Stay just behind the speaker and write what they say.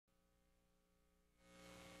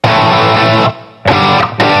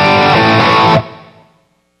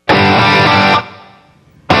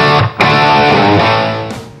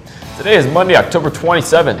Today is Monday, October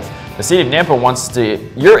 27th. The City of Nampa wants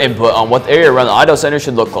your input on what the area around the Idaho Center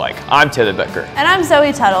should look like. I'm Taylor Becker. And I'm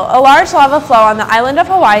Zoe Tuttle. A large lava flow on the island of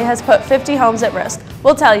Hawaii has put 50 homes at risk.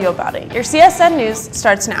 We'll tell you about it. Your CSN News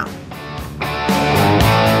starts now.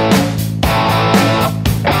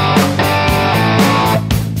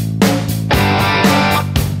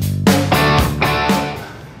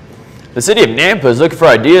 The City of Nampa is looking for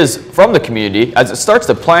ideas from the community as it starts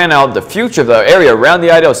to plan out the future of the area around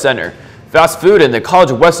the Idaho Center. Fast food and the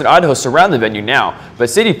College of Western Idaho surround the venue now, but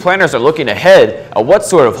city planners are looking ahead at what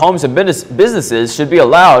sort of homes and businesses should be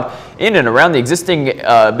allowed in and around the existing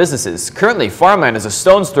businesses. Currently, farmland is a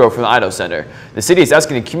stone's throw from the Idaho Center. The city is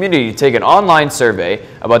asking the community to take an online survey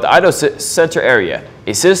about the Idaho Center area.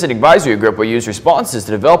 A citizen advisory group will use responses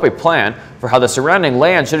to develop a plan for how the surrounding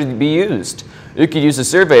land should be used. You could use the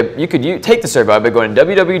survey. You could take the survey by going to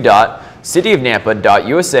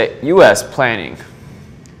www.cityofnampa.us planning.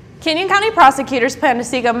 Canyon County prosecutors plan to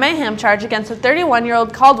seek a mayhem charge against a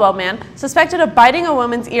 31-year-old Caldwell man suspected of biting a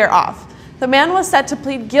woman's ear off. The man was set to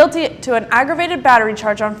plead guilty to an aggravated battery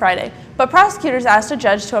charge on Friday, but prosecutors asked a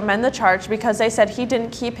judge to amend the charge because they said he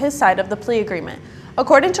didn't keep his side of the plea agreement.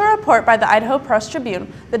 According to a report by the Idaho Press-Tribune,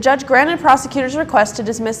 the judge granted prosecutors' request to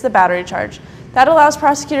dismiss the battery charge. That allows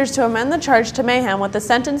prosecutors to amend the charge to mayhem with the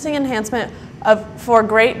sentencing enhancement for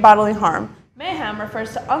great bodily harm. Mayhem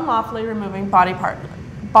refers to unlawfully removing body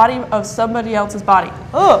of somebody else's body.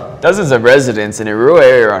 Ugh. Dozens of residents in a rural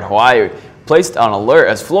area around Hawaii placed on alert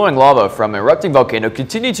as flowing lava from an erupting volcano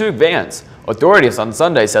continued to advance. Authorities on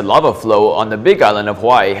Sunday said lava flow on the Big Island of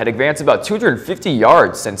Hawaii had advanced about 250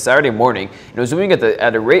 yards since Saturday morning and was moving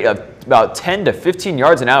at a rate of about 10 to 15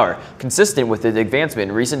 yards an hour, consistent with its advancement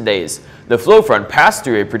in recent days. The flow front passed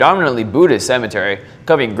through a predominantly Buddhist cemetery,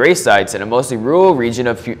 covering grave sites in a mostly rural region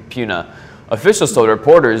of Puna. Officials told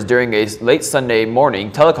reporters during a late Sunday morning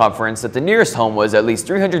teleconference that the nearest home was at least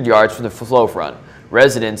 300 yards from the flow front.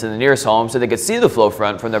 Residents in the nearest home said they could see the flow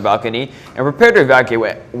front from their balcony and prepared to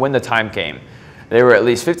evacuate when the time came. There were at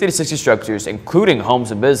least 50 to 60 structures, including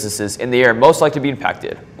homes and businesses, in the area most likely to be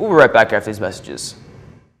impacted. We'll be right back after these messages.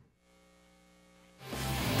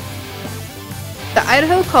 The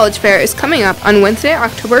Idaho College Fair is coming up on Wednesday,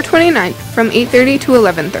 October 29th from 8:30 to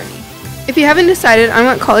 11:30. If you haven't decided on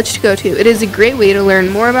what college to go to, it is a great way to learn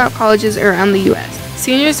more about colleges around the U.S.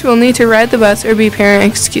 Seniors will need to ride the bus or be parent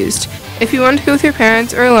excused. If you want to go with your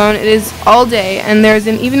parents or alone, it is all day and there is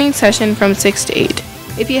an evening session from 6 to 8.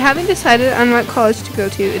 If you haven't decided on what college to go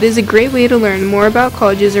to, it is a great way to learn more about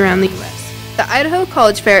colleges around the U.S. The Idaho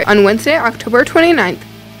College Fair on Wednesday, October 29th.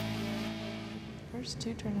 First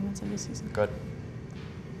two tournaments of the season. Good.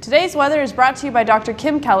 Today's weather is brought to you by Dr.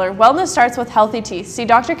 Kim Keller. Wellness starts with healthy teeth. See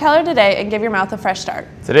Dr. Keller today and give your mouth a fresh start.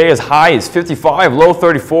 Today's high is 55, low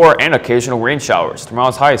 34, and occasional rain showers.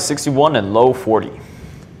 Tomorrow's high is 61 and low 40.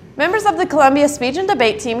 Members of the Columbia Speech and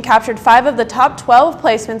Debate team captured 5 of the top 12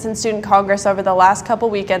 placements in Student Congress over the last couple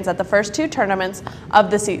weekends at the first 2 tournaments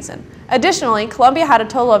of the season. Additionally, Columbia had a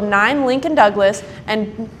total of 9 Lincoln Douglas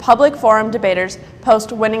and Public Forum debaters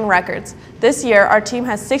post winning records. This year, our team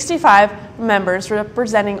has 65 members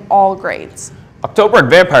representing all grades. October and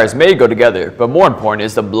vampires may go together, but more important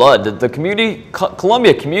is the blood that the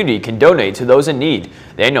Columbia community can donate to those in need.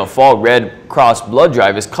 The annual Fall Red Cross Blood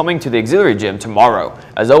Drive is coming to the auxiliary gym tomorrow.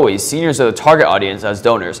 As always, seniors are the target audience as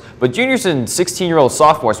donors, but juniors and 16-year-old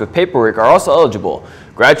sophomores with paperwork are also eligible.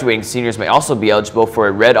 Graduating seniors may also be eligible for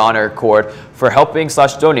a Red Honor Cord for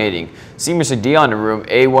helping/donating. See Mr. Dion in room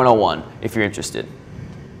A101 if you're interested.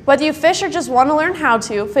 Whether you fish or just want to learn how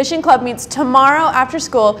to, Fishing Club meets tomorrow after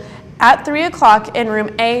school at 3 o'clock in room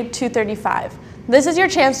A235. This is your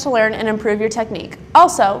chance to learn and improve your technique.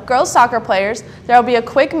 Also, girls soccer players, there will be a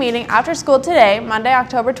quick meeting after school today, Monday,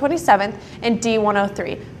 October 27th in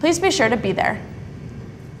D103. Please be sure to be there.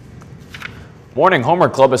 Morning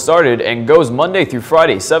Homework Club has started and goes Monday through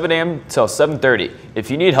Friday, 7 a.m. till 7:30. If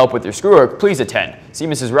you need help with your schoolwork, please attend. See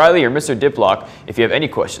Mrs. Riley or Mr. Diplock if you have any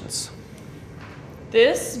questions.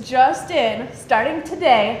 This just in, starting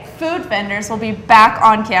today, food vendors will be back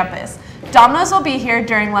on campus. Domino's will be here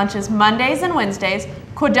during lunches Mondays and Wednesdays,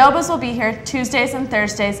 Cordoba's will be here Tuesdays and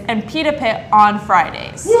Thursdays, and Pita Pit on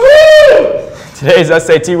Fridays. Woohoo! Today's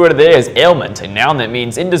SAT word of the day is ailment, a noun that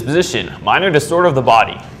means indisposition, minor disorder of the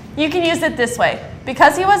body. You can use it this way.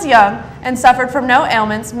 Because he was young and suffered from no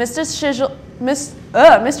ailments, Mr.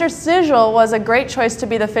 Sigel was a great choice to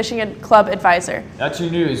be the fishing club advisor. That's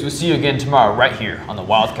your news. We'll see you again tomorrow right here on the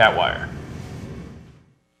Wildcat Wire.